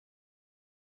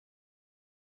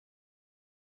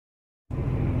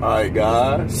Alright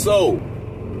guys, so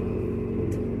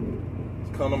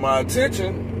it's come to my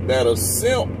attention that a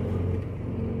simp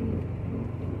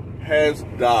has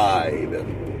died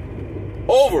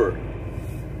over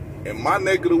in my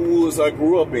neck of the woods I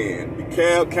grew up in,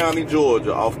 DeKalb County,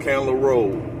 Georgia, off Candler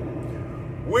Road,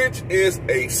 which is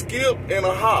a skip and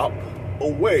a hop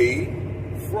away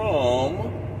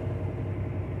from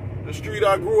the street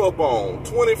I grew up on,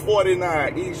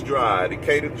 2049 East Drive,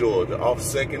 Decatur, Georgia, off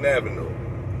 2nd Avenue.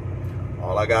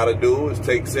 All I gotta do is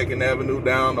take 2nd Avenue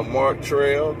down the Mark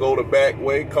Trail, go the back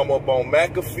way, come up on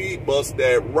McAfee, bust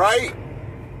that right,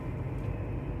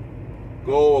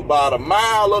 go about a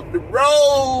mile up the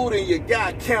road, and you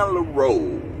got Candler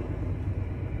Road.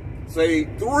 Say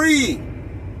been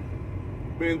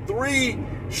three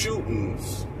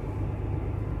shootings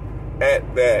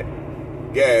at that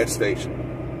gas station.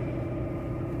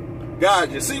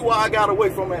 Guys, you see why I got away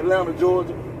from Atlanta,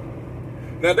 Georgia?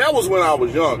 Now, that was when I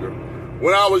was younger.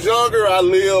 When I was younger, I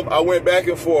went back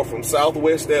and forth from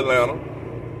Southwest Atlanta,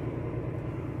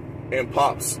 and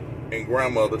Pops and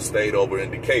Grandmother stayed over in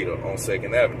Decatur on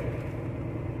 2nd Avenue.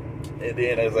 And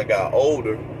then as I got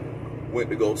older,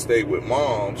 went to go stay with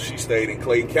Mom. She stayed in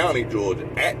Clayton County, Georgia.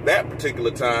 At that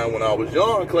particular time, when I was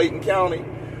young, Clayton County,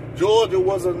 Georgia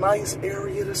was a nice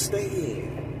area to stay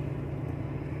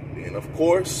in. And of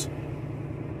course,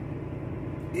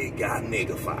 it got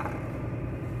niggified.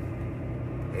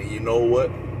 And you know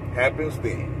what happens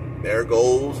then? There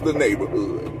goes the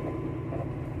neighborhood.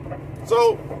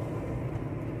 So,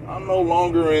 I'm no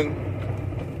longer in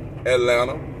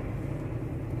Atlanta.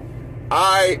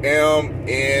 I am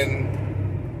in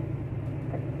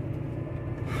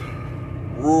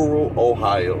rural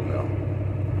Ohio now.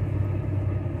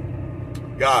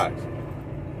 Guys,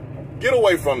 get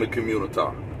away from the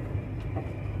MGTOW.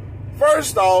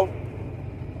 First off,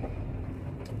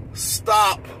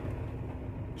 stop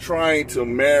trying to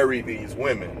marry these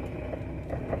women.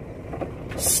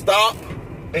 Stop,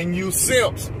 and you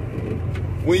simps.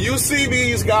 When you see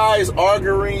these guys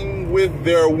arguing with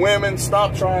their women,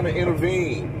 stop trying to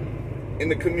intervene in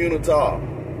the MGTOW.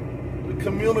 The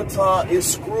MGTOW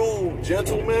is screwed,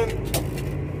 gentlemen.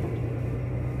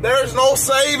 There's no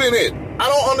saving it. I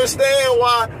don't understand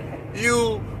why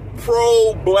you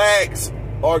pro-blacks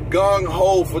are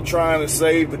gung-ho for trying to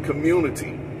save the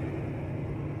community,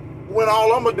 when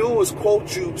all I'm going to do is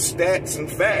quote you stats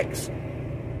and facts.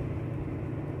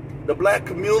 The black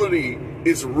community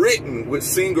is written with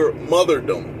single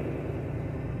motherdom.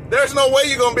 There's no way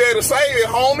you're going to be able to save it,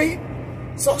 homie.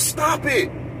 So stop it.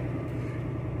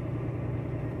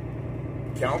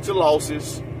 Count your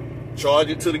losses, charge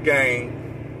it to the game,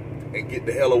 and get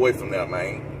the hell away from that,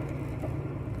 man.